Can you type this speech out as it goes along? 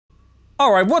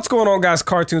Alright, what's going on, guys?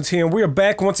 CaRtOoNz here, and we are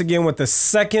back once again with the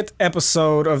second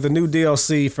episode of the new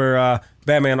DLC for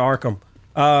Batman Arkham.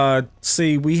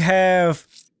 See, we've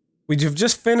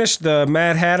just finished the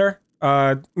Mad Hatter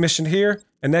mission here,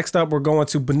 and next up we're going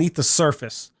to Beneath the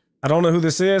Surface. I don't know who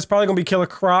this is, probably gonna be Killer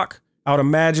Croc, I would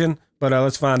imagine, but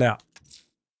let's find out.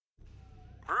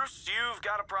 Bruce, you've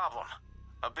got a problem.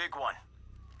 A big one.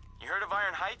 You heard of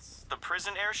Iron Heights, the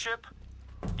prison airship?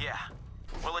 Yeah.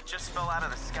 Well, it just fell out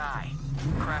of the sky.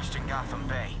 Crashed in Gotham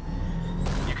Bay.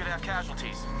 You could have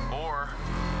casualties, or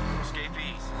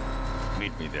escapees.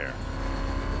 Meet me there.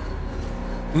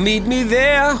 Meet me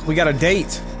there! We got a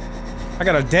date. I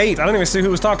got a date. I don't even see who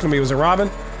was talking to me. Was it Robin?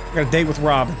 I got a date with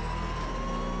Robin.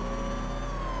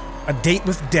 A date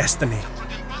with Destiny.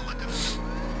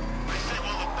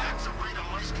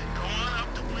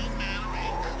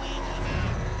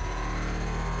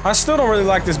 I still don't really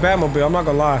like this Batmobile, I'm not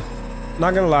gonna lie.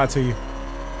 Not gonna lie to you.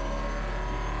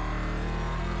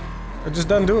 It just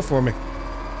doesn't do it for me.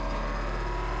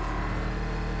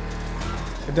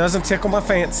 It doesn't tickle my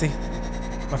fancy.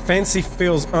 My fancy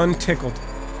feels untickled.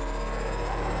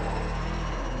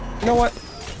 You know what?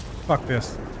 Fuck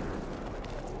this.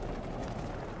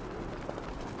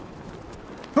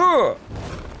 Huh!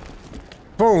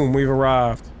 Boom, we've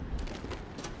arrived.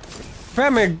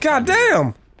 Batman,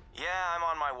 goddamn! Yeah, I'm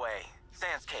on my way.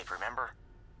 Sans Cape, remember?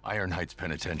 Iron Heights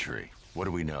Penitentiary. What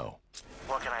do we know?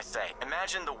 What can I say?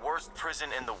 Imagine the worst prison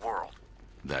in the world.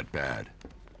 That bad?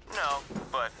 No,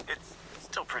 but it's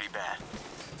still pretty bad.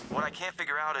 What I can't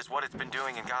figure out is what it's been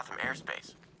doing in Gotham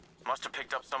airspace. Must have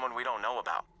picked up someone we don't know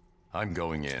about. I'm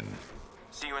going in.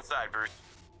 See you inside, Bruce.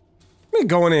 Me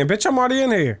going in, bitch, I'm already in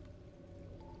here.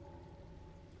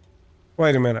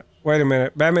 Wait a minute. Wait a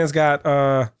minute. Batman's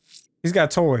got, he's got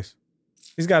toys.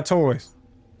 He's got toys.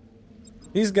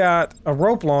 He's got a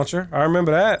rope launcher. I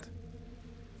remember that.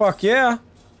 Fuck yeah.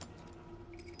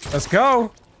 Let's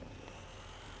go.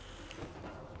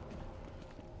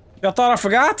 Y'all thought I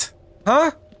forgot?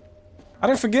 Huh? I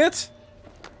didn't forget?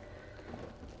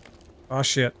 Oh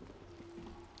shit.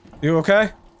 You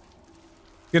okay?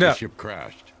 Get up. The ship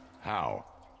crashed. How?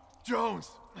 Jones,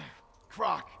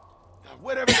 Croc,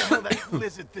 whatever the hell that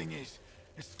lizard thing is,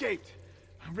 escaped.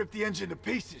 I ripped the engine to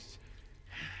pieces.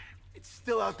 It's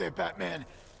still out there, Batman,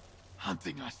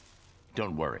 hunting us.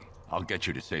 Don't worry. I'll get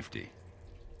you to safety.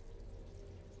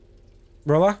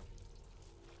 Brother?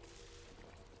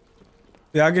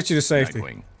 Yeah, I'll get you to safety.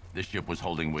 Nightwing. This ship was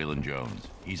holding Waylon Jones.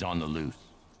 He's on the loose.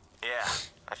 Yeah,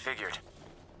 I figured.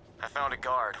 I found a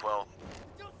guard, well,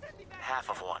 half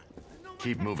of one.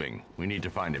 Keep moving. We need to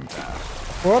find him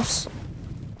fast. Whoops.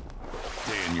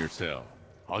 Stay in your cell.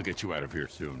 I'll get you out of here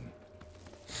soon.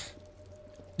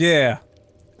 Yeah.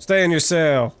 Stay in your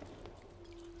cell.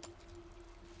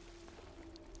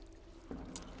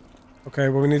 Okay,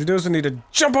 what we need to do is we need to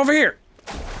jump over here.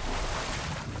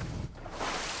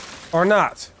 Or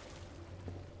not.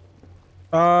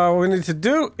 What we need to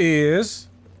do is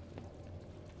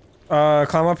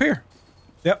climb up here.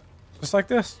 Yep. Just like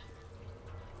this.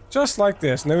 Just like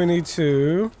this. And then we need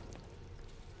to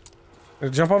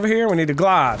jump over here. We need to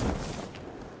glide.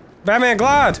 Batman,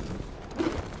 glide!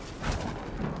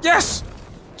 Yes!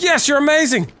 Yes, you're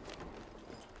amazing!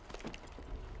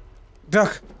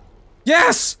 Duck.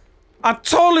 Yes! I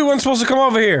totally wasn't supposed to come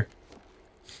over here.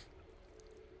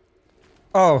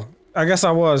 Oh, I guess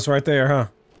I was right there, huh?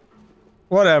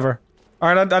 Whatever.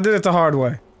 Alright, I did it the hard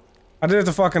way. I did it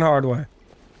the fucking hard way.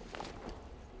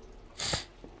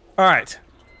 Alright.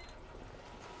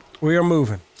 We are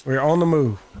moving. We are on the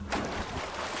move.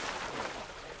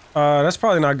 That's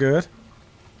probably not good.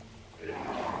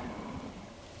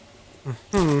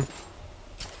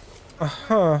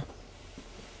 Uh-huh.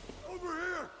 Over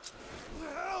here!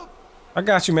 Help! I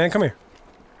got you, man. Come here.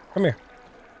 Come here.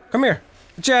 Come here.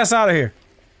 Get your ass out of here.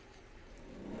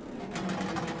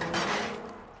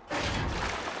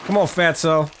 Come on,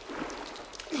 fatso.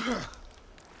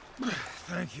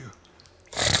 Thank you.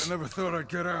 I never thought I'd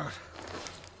get out.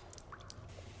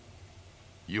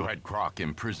 You had Croc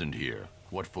imprisoned here.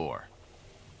 What for?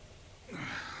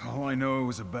 All I know, it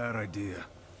was a bad idea.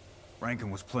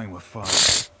 Rankin was playing with fire.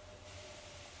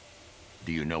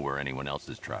 Do you know where anyone else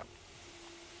is trapped?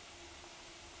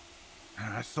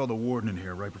 I saw the warden in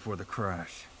here right before the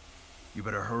crash. You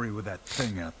better hurry with that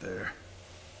thing out there.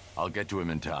 I'll get to him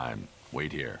in time.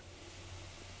 Wait here.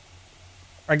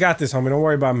 I got this, homie. Don't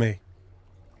worry about me.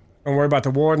 Don't worry about the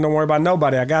warden. Don't worry about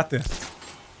nobody. I got this.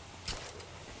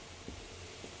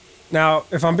 Now,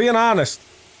 if I'm being honest,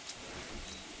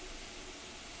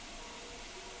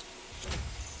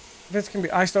 this can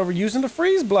be iced over using the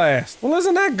freeze blast. Well,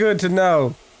 isn't that good to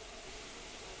know?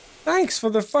 Thanks for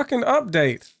the fucking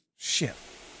update. Shit.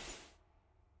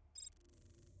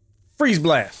 Freeze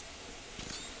blast.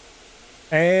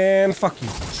 And fuck you.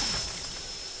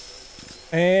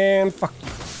 And fuck you.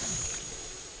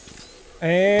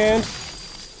 And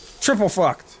triple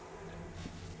fucked.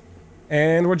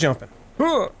 And we're jumping.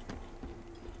 Huh.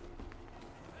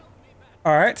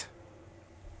 Alright.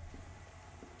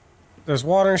 There's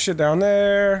water and shit down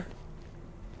there.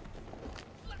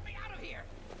 Let me out of here.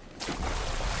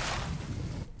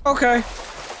 Okay.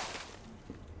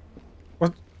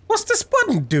 What's this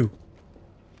button do?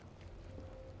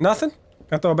 Nothing? Can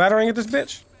I throw a batarang at this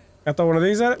bitch? Can I throw one of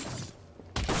these at it?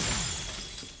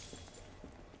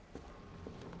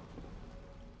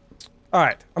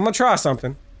 Alright, I'm gonna try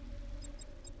something.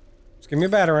 Just give me a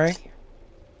batarang.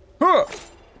 Huh!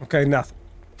 Okay, nothing.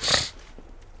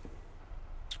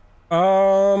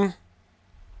 Help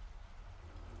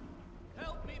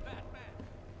me, Batman.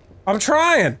 I'm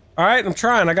trying! Alright, I'm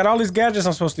trying. I got all these gadgets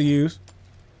I'm supposed to use.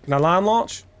 Can I line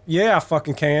launch? Yeah, I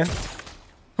fucking can.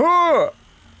 Huh!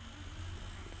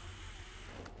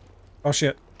 Oh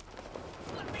shit.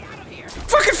 Let me out of here.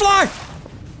 Fucking fly!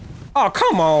 Oh,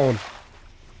 come on.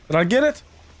 Did I get it?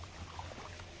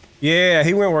 Yeah,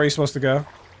 he went where he's supposed to go.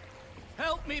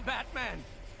 Help me, Batman.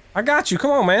 I got you.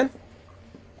 Come on, man.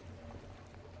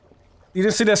 You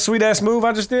didn't see that sweet ass move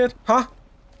I just did? Huh?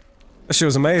 That shit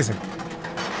was amazing.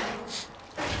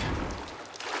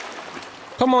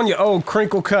 Come on, you old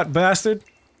crinkle cut bastard.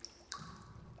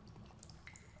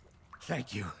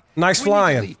 Thank you. Nice We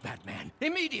flying. need to leave, Batman.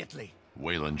 Immediately.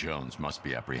 Waylon Jones must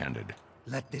be apprehended.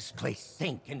 Let this place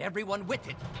sink and everyone with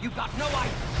it. You got no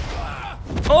idea.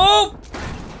 Oh!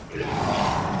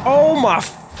 Oh my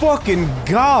fucking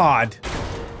god!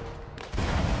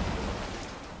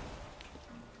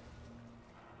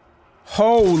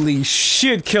 Holy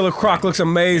shit, Killer Croc looks Your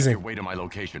amazing. way to my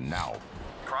location now.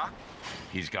 Croc,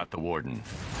 He's got the warden.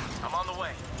 I'm on the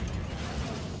way.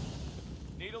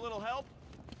 Need a little help?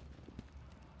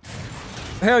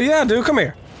 Hell yeah, dude, come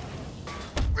here.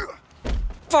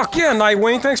 Fuck yeah,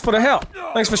 Nightwing, thanks for the help.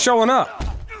 Thanks for showing up.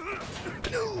 Iron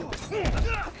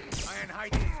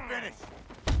Heights is finished.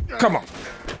 Come on.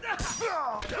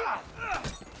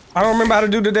 I don't remember how to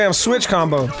do the damn switch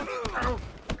combo.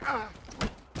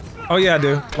 Oh yeah, I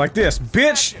do. Like this,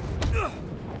 bitch.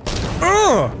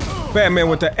 Batman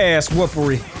with the ass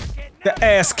whoopery. The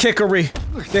ass kickery.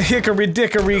 The hickory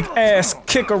dickory ass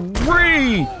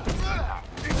kickery.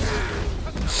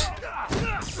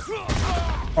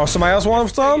 Oh, somebody else want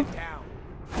some?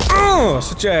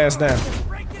 Sit your ass down.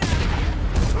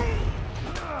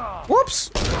 Whoops.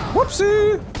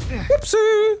 Whoopsie.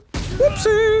 Whoopsie.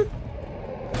 Whoopsie.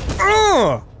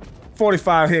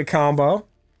 45 hit combo.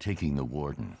 Taking the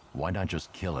warden. Why not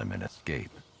just kill him and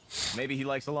escape? Maybe he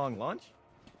likes a long lunch?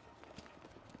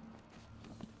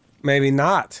 Maybe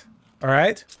not.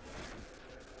 Alright?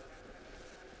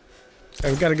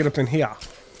 Hey, we gotta get up in here.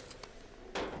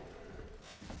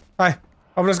 Hi.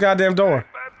 Open this goddamn door.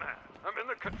 Batman, I'm in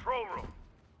the control room.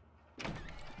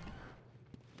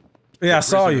 Yeah, I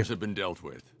saw you. Prisoners have been dealt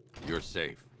with. You're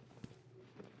safe.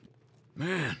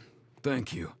 Man,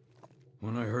 thank you.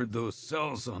 When I heard those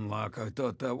cells unlock, I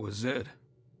thought that was it.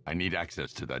 I need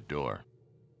access to that door.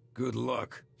 Good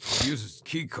luck. Uses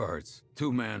key cards.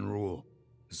 Two-man rule.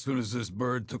 As soon as this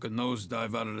bird took a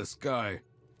nosedive out of the sky,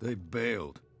 they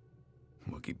bailed.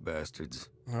 Lucky bastards.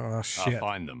 Oh, I'll shit.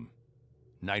 find them.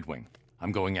 Nightwing,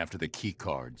 I'm going after the key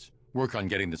cards. Work on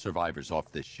getting the survivors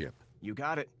off this ship. You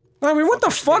got it. I mean, what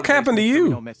the fuck happened to We you?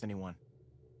 don't miss anyone.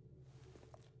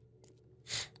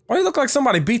 Why do you look like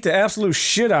somebody beat the absolute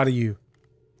shit out of you?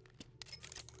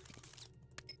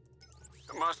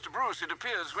 Master Bruce, it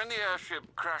appears when the airship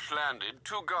crash-landed,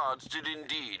 2 guards did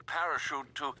indeed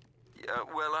parachute to...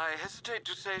 well, I hesitate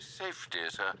to say safety,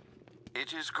 sir.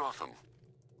 It is Gotham.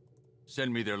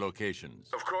 Send me their locations.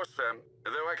 Of course, sir.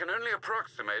 Though I can only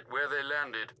approximate where they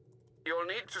landed. You'll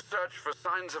need to search for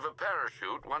signs of a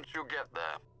parachute once you get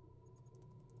there.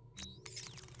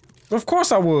 Of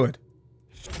course I would.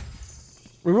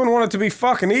 We wouldn't want it to be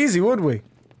fucking easy, would we?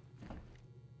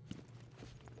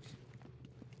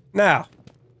 Now,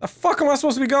 the fuck am I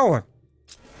supposed to be going?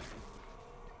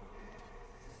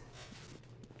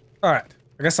 Alright,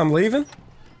 I guess I'm leaving?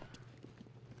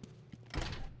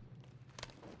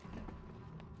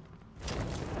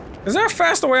 Is there a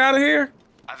faster way out of here?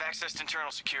 I've accessed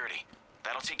internal security.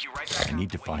 That'll take you right back. I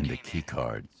need to find the key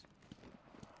cards.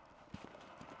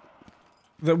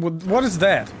 What is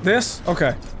that? This?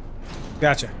 Okay.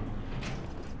 Gotcha.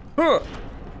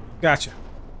 Gotcha.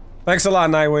 Thanks a lot,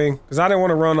 Nightwing, because I didn't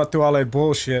want to run up through all that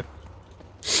bullshit.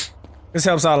 This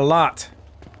helps out a lot.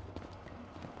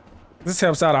 This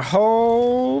helps out a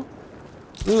whole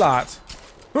lot.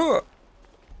 Huh.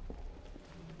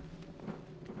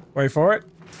 Wait for it.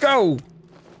 Go!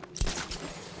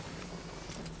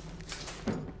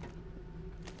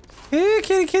 Hey,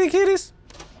 kitties.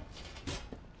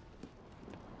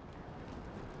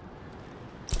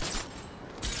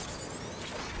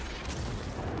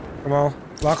 Come on,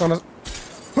 lock on us.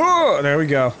 Oh, there we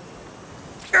go.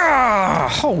 Ah,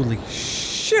 holy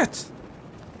shit.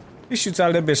 He shoots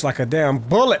out of that bitch like a damn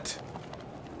bullet.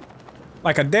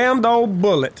 Like a damned old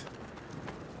bullet.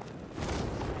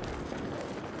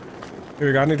 Here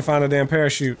we go, I need to find a damn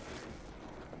parachute.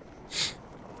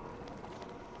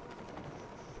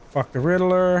 Fuck the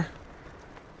Riddler.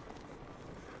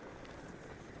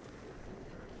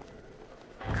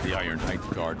 The Iron Heights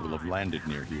guard will have landed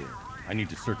near here. I need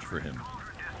to search for him.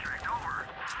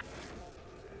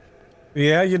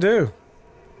 Yeah, you do.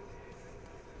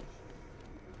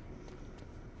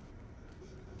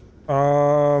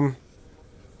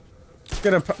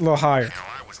 Get up a little higher. Now,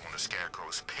 I was one of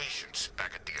Scarecrow's patients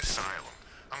back at the asylum.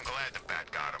 I'm glad the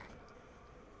bat got him.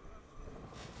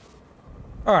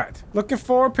 Alright, looking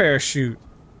for a parachute.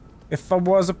 If I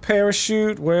was a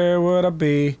parachute, where would I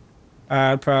be?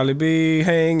 I'd probably be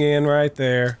hanging right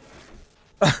there.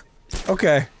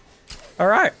 Okay.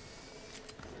 Alright.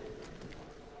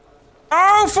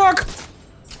 Oh, fuck!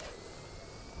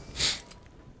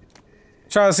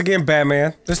 Try this again,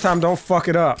 Batman. This time don't fuck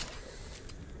it up.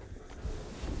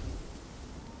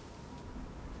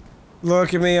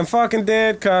 Look at me, I'm fucking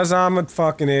dead cause I'm a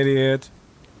fucking idiot.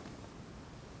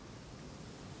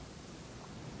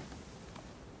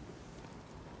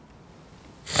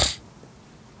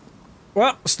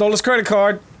 Well, stole his credit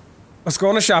card. Let's go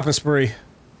on a shopping spree.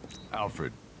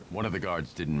 Alfred, one of the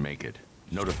guards didn't make it.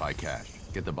 Notify Cash.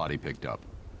 Get the body picked up.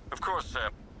 Of course, sir.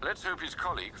 Let's hope his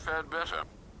colleague fared better.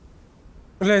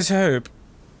 Let's hope.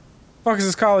 Fuck is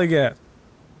his colleague at?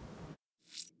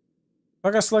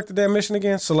 I gotta select the damn mission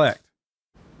again? Select.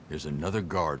 There's another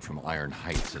guard from Iron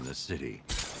Heights in the city.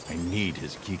 I need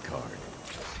his keycard.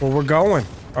 Well, we're going.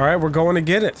 Alright, we're going to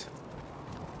get it.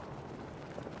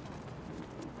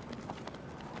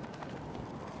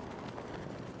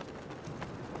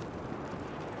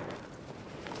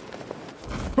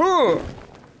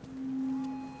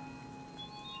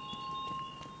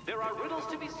 There are riddles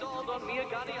to be solved on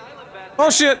Miagani Island, Batman. Oh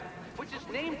shit! Which is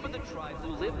named for the tribe who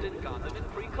lived in Gotham in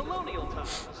pre-colonial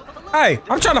times. So Hey,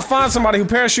 I'm trying to find somebody who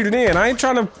parachuted in. I ain't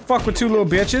trying to fuck with two little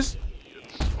bitches.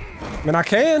 I mean, I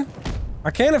can.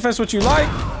 I can if that's what you like.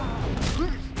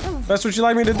 If that's what you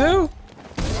like me to do.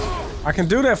 I can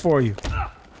do that for you.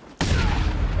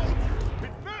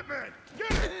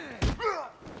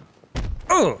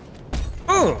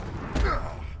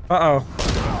 Uh-oh.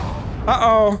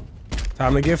 Uh-oh.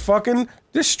 Time to get fucking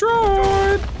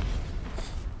destroyed.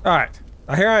 Alright.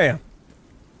 Now here I am.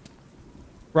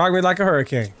 Rock me like a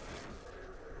hurricane.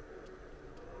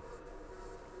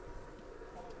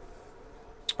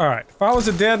 Alright. If I was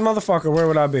a dead motherfucker, where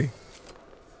would I be?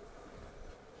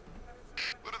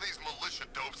 What do these militia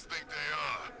dopes think they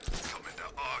are? Coming to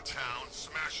our town,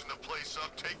 smashing the place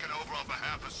up, taking over on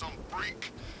behalf of some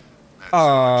freak.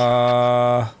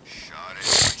 Shot it,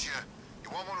 would you? You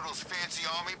want one of those fancy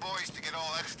army boys to get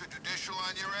all extrajudicial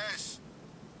on your ass?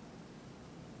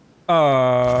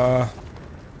 Oh,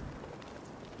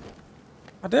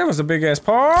 damn, it's a big ass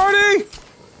party!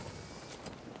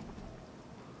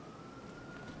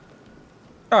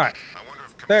 Alright.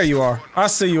 There you are. I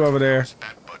see you over there.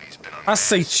 I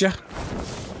see ya.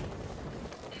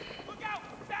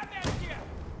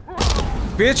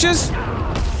 Bitches!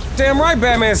 Damn right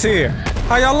Batman's here.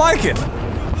 How y'all like it?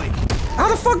 How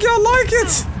the fuck y'all like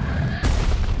it?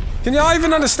 Can y'all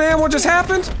even understand what just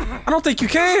happened? I don't think you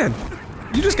can.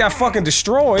 You just got fucking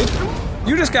destroyed.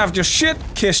 You just got your shit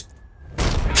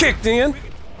kicked in.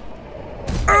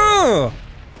 Ugh!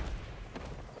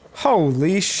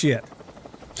 Holy shit.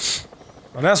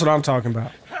 Well, that's what I'm talking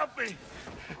about. Help me!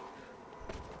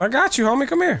 I got you, homie.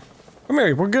 Come here. Come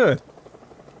here. We're good.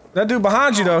 That dude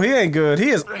behind you, though, he ain't good. He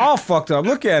is all fucked up.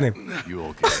 Look at him. You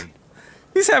okay?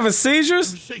 He's having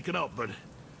seizures. I'm shaken up, but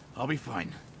I'll be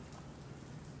fine.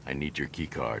 I need your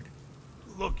keycard.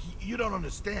 Look, you don't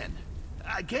understand.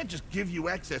 I can't just give you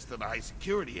access to the high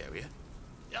security area.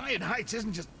 Iron Heights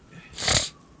isn't just...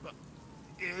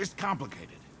 It's complicated.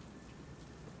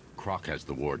 Croc has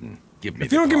the warden. Give me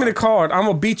If you don't give me the card, I'm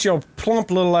gonna beat your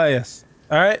plump little ass.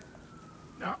 All right?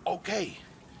 Okay.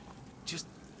 Just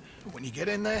when you get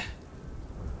in there,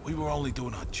 we were only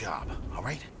doing our job, all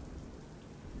right?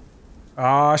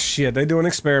 Ah, shit. They doing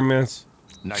experiments.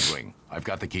 Nightwing, I've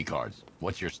got the keycards.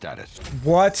 What's your status?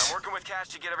 What? I'm working with Cash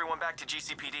to get everyone back to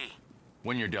GCPD.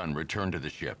 When you're done, return to the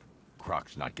ship.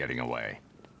 Croc's not getting away.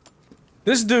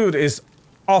 This dude is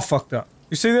all fucked up.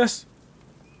 You see this?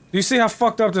 Do you see how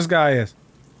fucked up this guy is?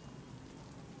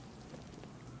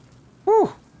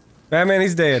 Whew. Batman,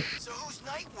 he's dead. So who's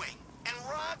Nightwing and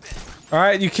Robin?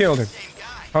 Alright, you killed him. Same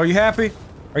guy. Are you happy?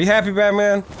 Are you happy,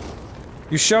 Batman?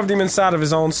 You shoved him inside of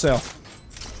his own self.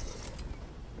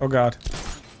 Oh god.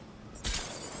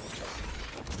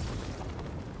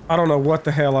 I don't know what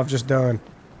the hell I've just done.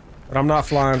 But I'm not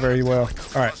flying very well.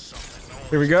 Alright.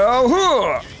 Here we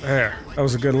go. There. That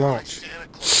was a good launch.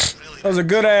 That was a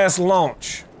good ass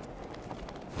launch.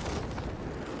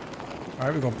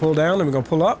 Alright, we're gonna pull down and we're gonna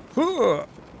pull up.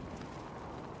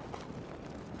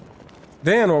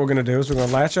 Then what we're gonna do is we're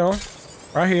gonna latch on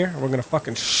right here and we're gonna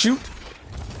fucking shoot.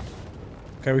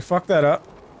 Okay, we fucked that up.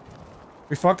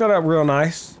 We fucked that up real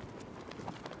nice.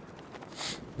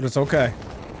 But it's okay.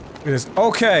 It is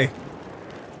okay.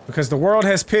 Because the world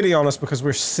has pity on us because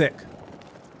we're sick.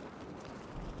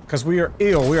 Because we are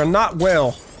ill. We are not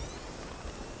well.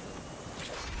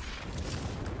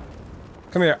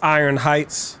 Come here, Iron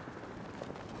Heights.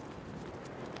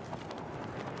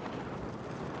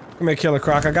 Come here, Killer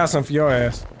Croc. I got some for your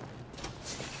ass.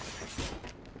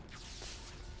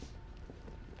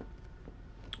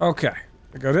 Okay.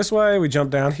 We go this way. We jump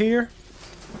down here.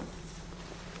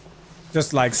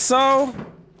 Just like so.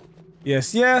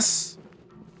 Yes, yes.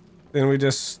 Then we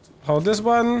just hold this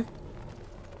button.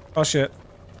 Oh, shit.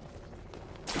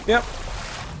 Yep.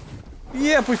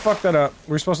 Yep, we fucked that up.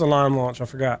 We were supposed to line launch. I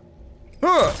forgot.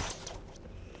 Huh.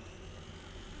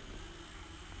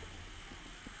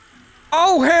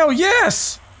 Oh, hell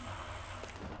yes!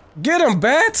 Get him,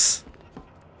 bats!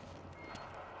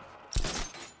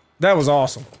 That was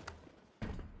awesome.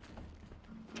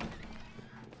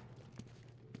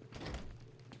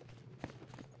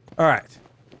 Alright.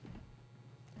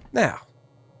 Now.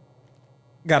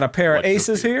 Got a pair of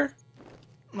aces here.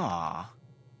 Aw.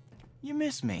 You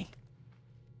miss me.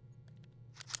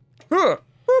 Huh.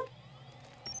 Boop.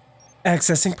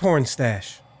 Accessing porn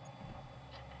stash.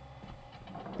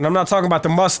 And I'm not talking about the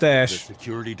mustache. The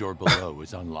security door below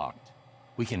is unlocked.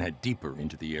 We can head deeper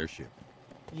into the airship.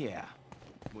 Yeah.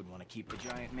 Wouldn't want to keep the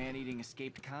giant man-eating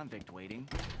escaped convict waiting.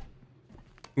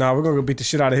 Nah, we're gonna go beat the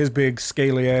shit out of his big,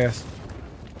 scaly ass.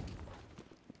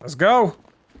 Let's go.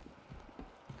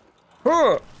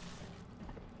 Huh.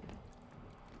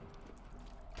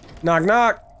 Knock,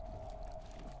 knock.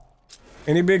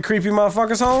 Any big creepy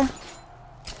motherfuckers home?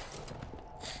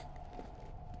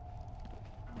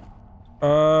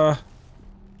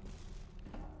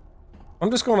 I'm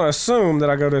just gonna assume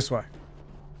that I go this way.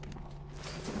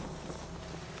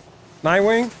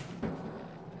 Nightwing?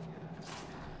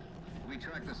 We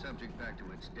tracked the subject back to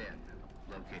its den,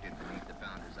 located beneath the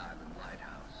Founders Island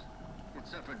lighthouse. It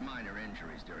suffered minor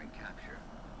injuries during capture.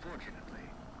 Fortunately,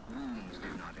 wounds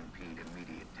do not impede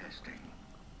immediate testing.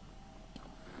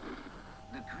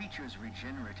 The creature's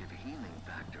regenerative healing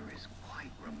factor is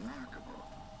quite remarkable.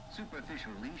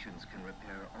 Superficial lesions can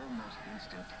repair almost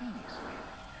instantaneously,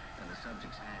 and the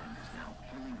subject's hand is now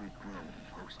fully regrown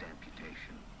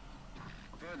post-amputation.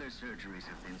 Further surgeries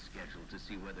have been scheduled to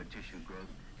see whether tissue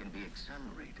growth can be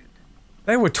accelerated.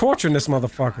 They were torturing this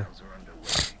motherfucker. Trials are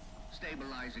underway.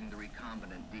 Stabilizing the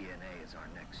recombinant DNA is our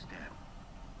next step.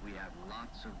 We have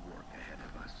lots of work ahead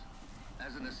of us.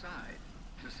 As an aside,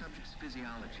 the subject's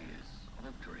physiology is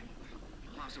altering,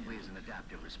 possibly as an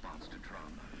adaptive response to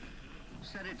trauma.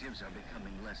 Sedatives are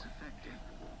becoming less effective.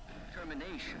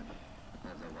 Termination,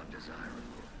 although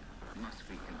undesirable, must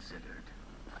be considered.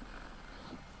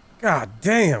 God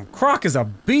damn, Croc is a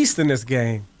beast in this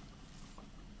game.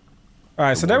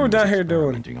 Alright, so they were down here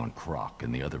doing... experimenting on Croc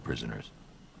and the other prisoners,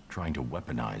 trying to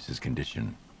weaponize his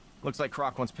condition. Looks like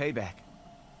Croc wants payback.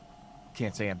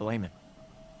 Can't say I blame him.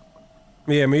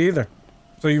 Yeah, me either.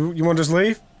 So you want to just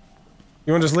leave?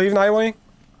 You want to just leave, Nightwing?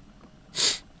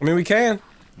 I mean, we can.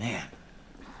 Man,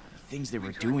 the things they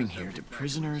were doing here to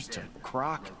prisoners, to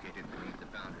Croc.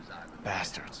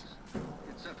 Bastards.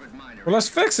 Well, let's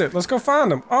fix it. Let's go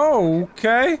find him. Oh,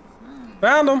 okay.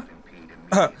 Found him.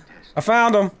 I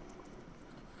found him.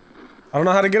 I don't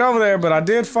know how to get over there, but I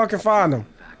did fucking find him.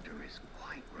 Factor is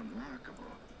quite remarkable.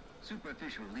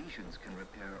 Superficial lesions can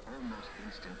repair almost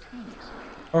instantaneously.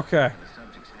 Okay.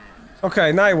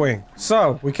 Okay, Nightwing.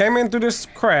 So, we came in through this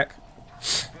crack.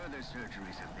 Further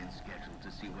surgeries have been scheduled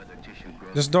to see whether tissue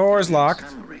growth This door is locked.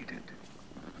 accelerated.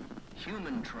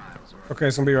 Human trials are Okay,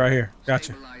 it's gonna be right here.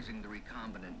 Gotcha. stabilizing the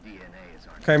recombinant DNA is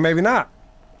our Okay, maybe not.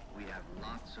 We have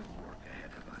lots of work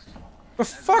ahead of us. The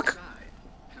fuck?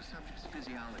 The subject's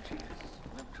physiology is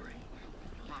altering,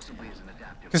 possibly as an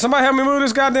adaptive. Can somebody help me move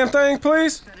this goddamn thing,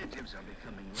 please? Sedatives are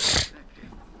becoming less effective.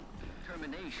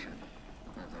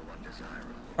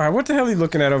 Alright, what the hell are you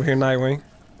looking at over here, Nightwing?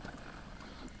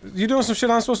 You doing some shit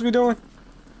I'm supposed to be doing?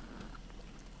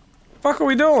 Fuck are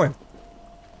we doing?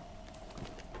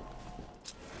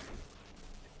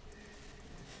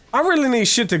 I really need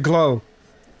shit to glow.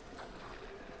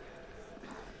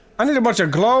 I need a bunch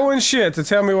of glowing shit to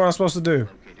tell me what I'm supposed to do.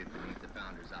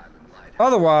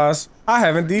 Otherwise, I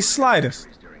haven't the slightest.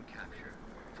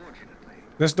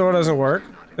 This door doesn't work.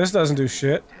 This doesn't do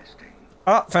shit.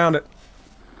 Oh, found it.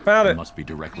 Found it. It must be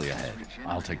directly ahead.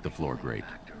 I'll take the floor grate.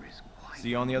 See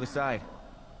you on the other side.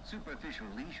 Superficial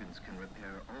lesions can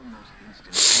repair almost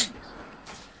instantaneously.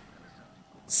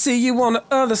 See you on the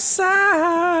other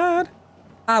side.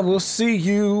 I will see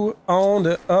you on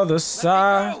the other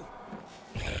side.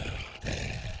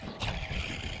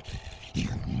 You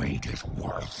made it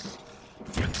worse.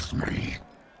 Fix me.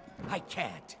 I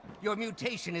can't. Your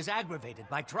mutation is aggravated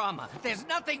by trauma. There's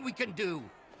nothing we can do.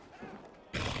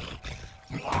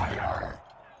 Liar.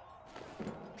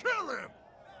 Kill him!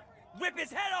 Rip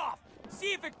his head off!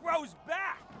 See if it grows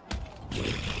back!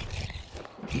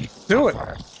 Do it.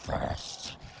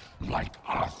 First, like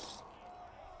us.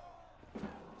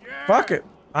 Fuck it.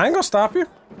 I ain't gonna stop you.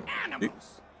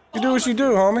 Animals! You do what you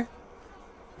do, homie.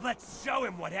 Let's show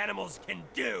him what animals can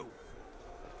do!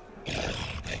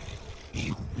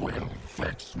 You will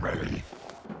fix me.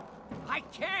 I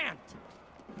can't!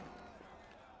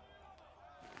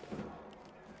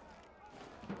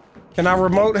 Can I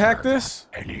remote hack this?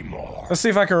 Anymore. Let's see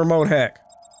if I can remote hack.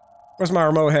 Where's my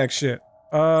remote hack shit?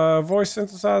 Voice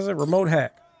synthesizer, remote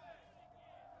hack.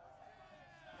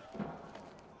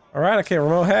 Alright, I can't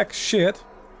remote hack shit.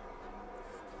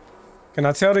 Can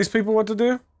I tell these people what to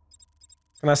do?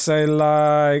 Can I say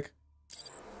like...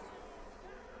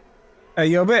 Hey,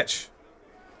 yo, bitch.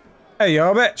 Hey,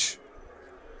 yo, bitch.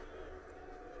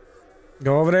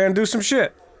 Go over there and do some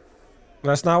shit.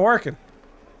 That's not working.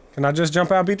 Can I just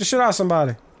jump out and beat the shit out of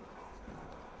somebody?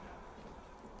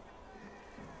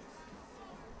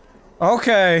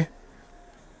 Okay.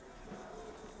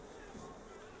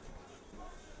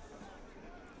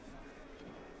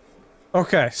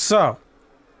 Okay, so.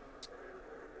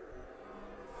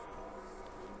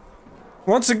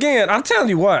 Once again, I'm telling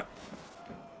you what.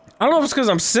 I don't know if it's because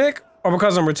I'm sick or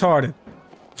because I'm retarded.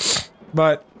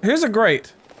 But here's a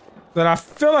grate that I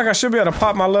feel like I should be able to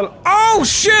pop my little... Oh,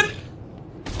 shit!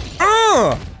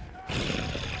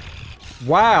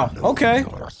 Wow, okay.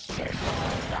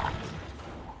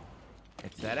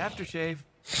 It's that aftershave.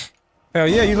 Hell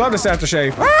yeah, you love this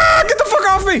aftershave. Ah, get the fuck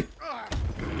off me!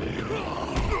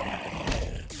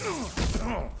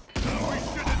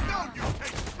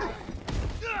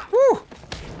 Woo!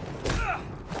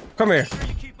 Come here.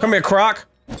 Come here, Croc.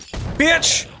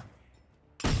 Bitch!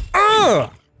 Oh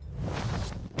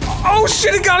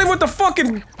shit, he got him with the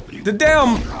fucking...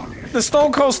 The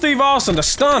Stone Cold Steve Austin, the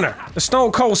stunner. The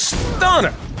Stone Cold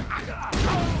Stunner.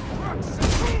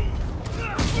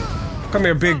 Come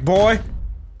here, big boy.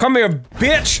 Come here,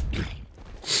 bitch.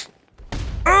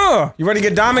 You ready to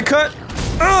get diamond cut?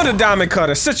 The diamond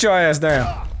cutter. Sit your ass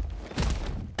down.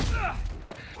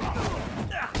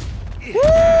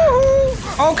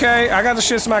 Woo-hoo. Okay, I got the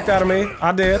shit smacked out of me.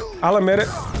 I did. I'll admit it.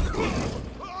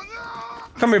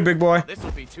 Come here, big boy. This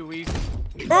will be too easy.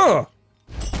 Uh-oh.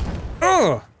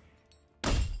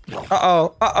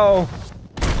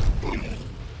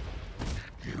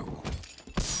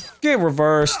 Get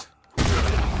reversed.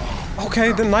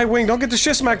 Okay, then Nightwing, don't get the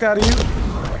shit smacked out of you.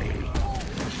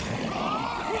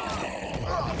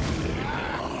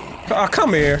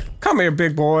 Come here. Come here,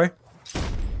 big boy.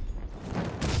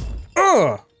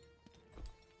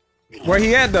 Where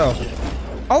he at, though?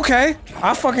 Okay,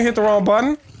 I fucking hit the wrong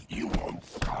button. You won't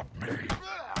stop me.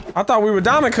 I thought we were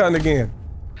diamond cutting again.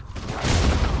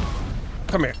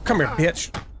 Come here,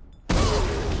 bitch.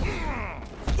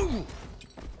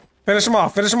 Finish him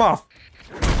off, finish him off.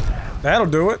 That'll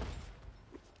do it.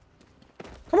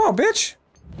 Come on, bitch.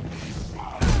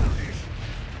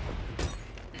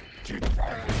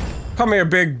 Come here,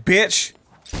 big bitch.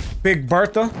 Big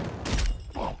Bertha.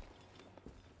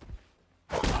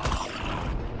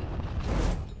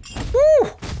 Woo!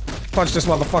 Punch this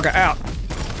motherfucker out.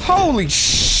 Holy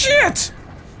shit!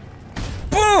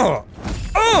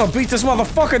 Beat this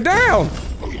motherfucker down!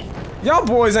 Y'all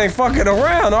boys ain't fucking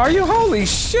around, are you? Holy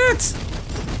shit!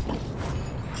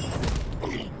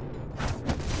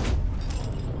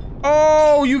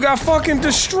 Oh, you got fucking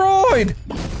destroyed!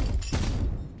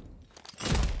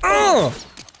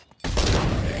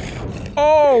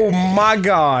 Oh my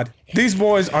god. These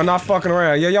boys are not fucking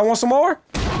around. Yeah, y'all want some more?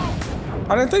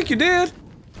 I didn't think you did.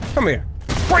 Come here.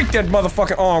 Break that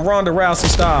motherfucking arm, Ronda Rousey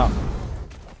style.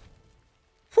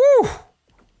 Whew.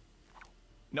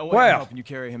 No way I'm helping you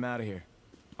carry him out of here.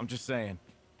 I'm just saying.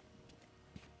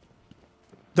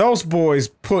 Those boys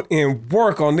put in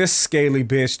work on this scaly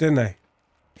bitch, didn't they?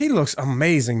 He looks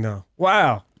amazing though.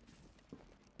 Wow.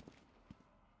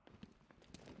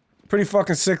 Pretty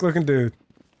fucking sick looking dude.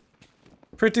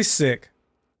 Pretty sick.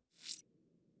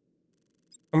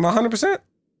 Am I 100%?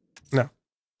 No.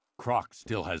 Croc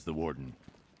still has the warden.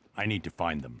 I need to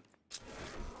find them.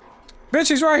 Bitch,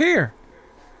 he's right here.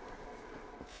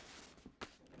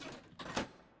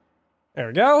 There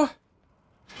we go.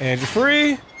 And you're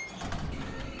free.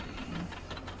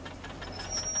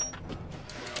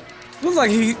 Looks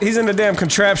like he's in the damn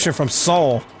contraption from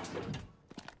Saul.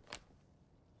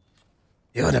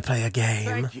 You wanna play a game?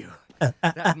 Thank you.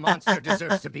 That monster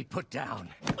deserves to be put down.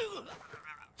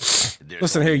 There's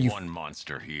Listen here, only you one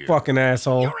monster here. fucking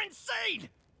asshole. You're insane!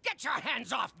 Get your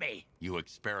hands off me! You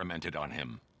experimented on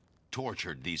him.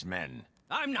 Tortured these men.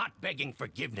 I'm not begging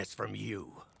forgiveness from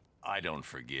you. I don't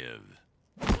forgive.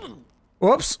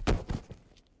 Whoops.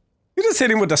 You just hit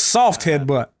him with the soft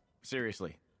headbutt.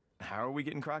 Seriously, how are we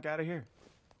getting Croc out of here?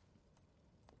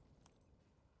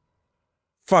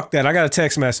 Fuck that, I got a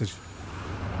text message.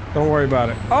 Don't worry about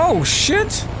it. Oh,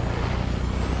 shit!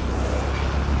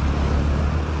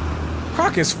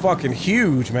 Croc is fucking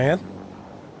huge, man.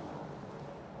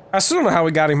 I still don't know how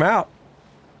we got him out.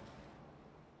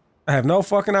 I have no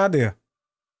fucking idea.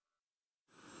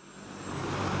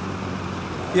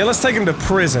 Yeah, let's take him to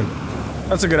prison.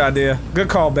 That's a good idea. Good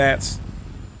call, Bats.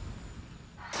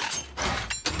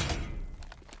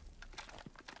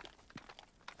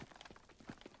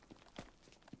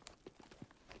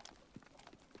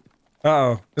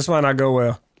 Uh-oh, this might not go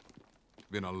well.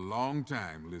 Been a long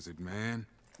time, Lizard Man.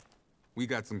 We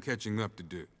got some catching up to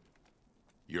do.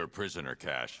 You're a prisoner,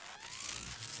 Cash.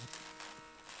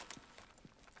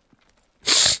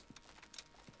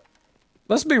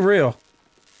 Let's be real.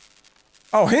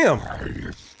 Oh, him. I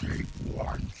escaped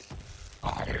once.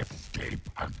 I escape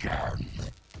again.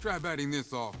 Try biting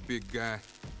this off, big guy.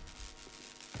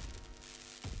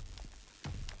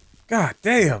 God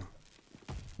damn.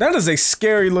 That is a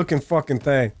scary looking fucking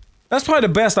thing. That's probably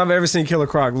the best I've ever seen Killer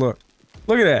Croc look.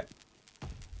 Look at that.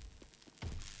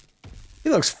 He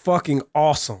looks fucking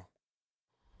awesome.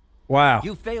 Wow.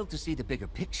 You failed to see the bigger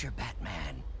picture,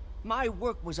 Batman. My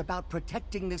work was about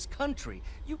protecting this country.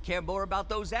 You care more about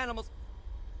those animals.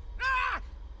 Ah!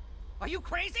 Are you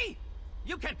crazy?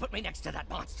 You can't put me next to that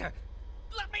monster.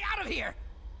 Let me out of here.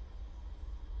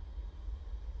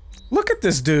 Look at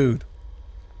this dude.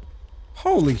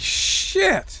 Holy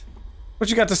shit. What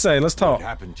you got to say? Let's talk. What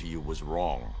happened to you was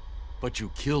wrong, but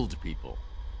you killed people.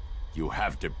 You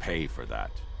have to pay for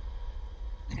that.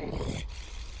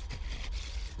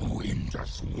 When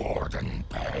does Warden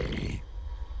pay?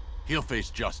 He'll face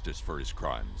justice for his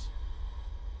crimes.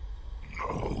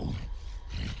 No.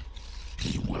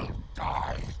 He will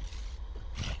die.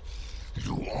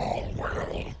 You all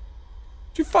will.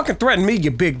 You fucking threaten me,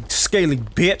 you big scaly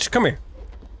bitch. Come here.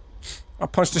 I'll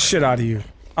punch the shit out of you.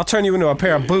 I'll turn you into a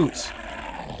pair of boots.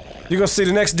 You're gonna see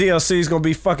the next DLC is gonna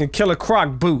be fucking Killer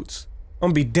Croc boots. I'm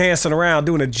gonna be dancing around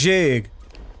doing a jig.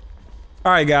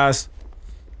 Alright, guys.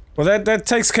 Well, that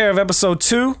takes care of episode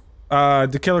 2.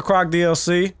 The Killer Croc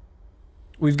DLC.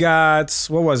 We've got,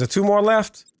 what was it, 2 more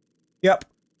left? Yep.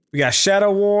 We got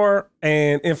Shadow War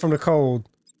and In From the Cold.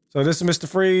 So this is Mr.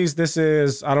 Freeze. This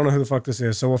is, I don't know who the fuck this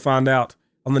is. So we'll find out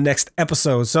on the next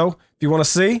episode. So if you want to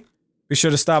see, be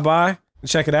sure to stop by and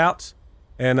check it out.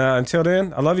 And until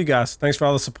then, I love you guys. Thanks for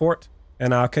all the support.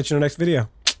 And I'll catch you in the next video.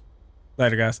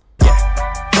 Later, guys.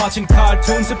 Watching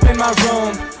cartoons up in my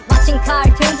room. Watching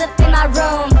cartoons up in my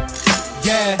room.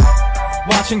 Yeah.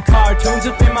 Watching cartoons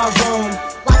up in my room.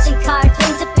 Watching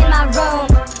cartoons up in my room.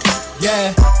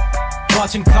 Yeah.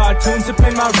 Watching cartoons up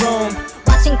in my room.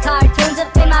 Watching cartoons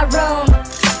up in my room.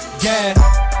 Yeah.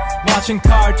 Watching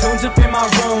cartoons up in my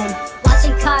room.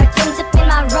 Watching cartoons up in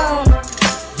my room.